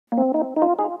I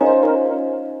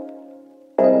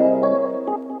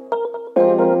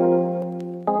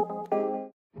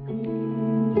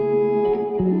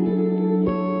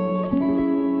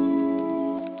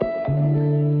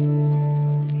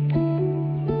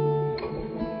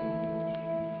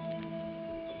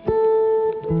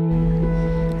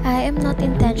am not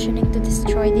intentioning to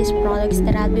destroy these products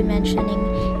that I'll be mentioning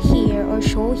here or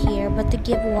show here, but to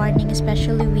give warning,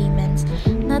 especially women's,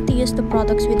 not to use the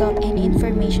products without any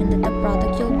information that the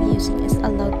product you'll be using is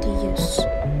allowed to use.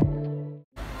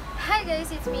 Hi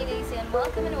guys, it's me Daisy and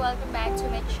welcome back to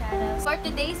my channel. For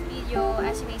today's video,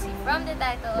 as you may see from the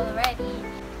title already,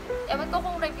 ewan ko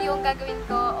kung review ang gagawin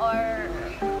ko or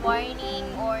warning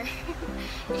or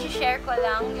i-share ko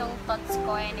lang yung thoughts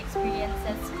ko and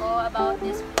experiences ko about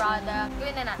this product.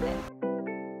 Gawin na natin.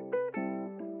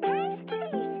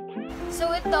 So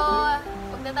ito,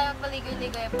 huwag na tayo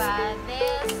paligoy-ligoy pa.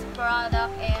 This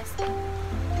product is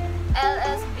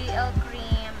LSBL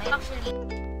cream. Actually,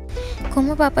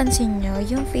 kung mapapansin nyo,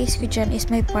 yung face ko dyan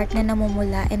is my part na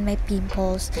namumula and my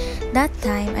pimples. That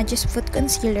time, I just put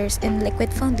concealers and liquid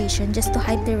foundation just to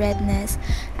hide the redness,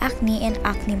 acne, and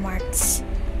acne marks.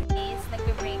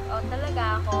 Nagbe-breakout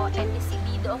talaga ako and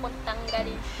desidido akong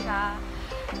tanggalin siya.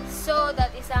 So,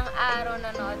 that isang araw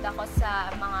nanood ako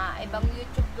sa mga ibang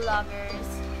YouTube vloggers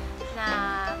na,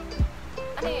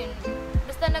 ano yun,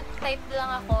 basta nag-type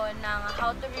lang ako ng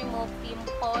how to remove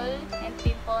pimple and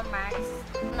pimple marks.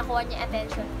 Nakuha niya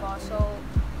attention ko. So,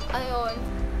 ayun.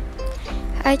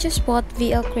 I just bought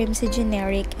VL cream sa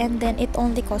generic and then it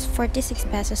only cost 46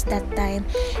 pesos that time.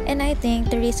 And I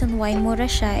think the reason why mura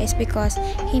siya is because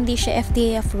hindi siya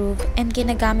FDA approved and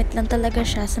ginagamit lang talaga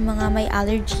siya sa mga may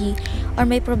allergy or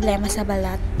may problema sa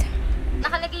balat.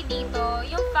 Nakalagay dito,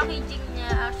 yung packaging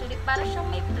niya actually para siyang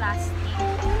may plastic.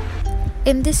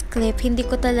 In this clip, hindi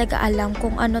ko talaga alam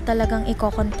kung ano talagang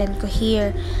i-content ko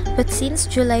here. But since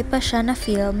July pa siya na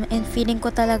film and feeling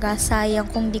ko talaga sayang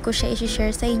kung di ko siya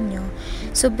i-share sa inyo.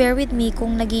 So bear with me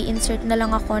kung nag-i-insert na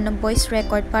lang ako ng voice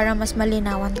record para mas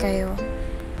malinawan kayo.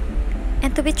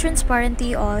 And to be transparent to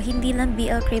you all, hindi lang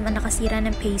VL cream ang nakasira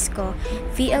ng face ko.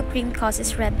 VL cream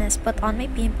causes redness, but on my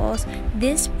pimples,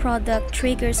 this product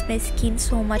triggers my skin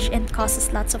so much and causes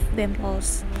lots of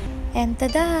pimples. And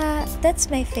tada! That's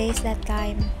my face that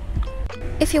time.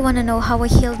 If you wanna know how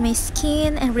I healed my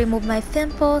skin and removed my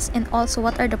pimples and also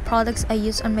what are the products I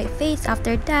use on my face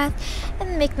after that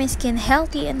and make my skin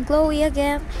healthy and glowy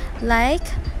again,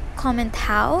 like, comment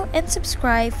how, and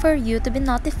subscribe for you to be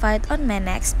notified on my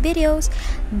next videos.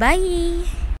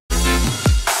 Bye!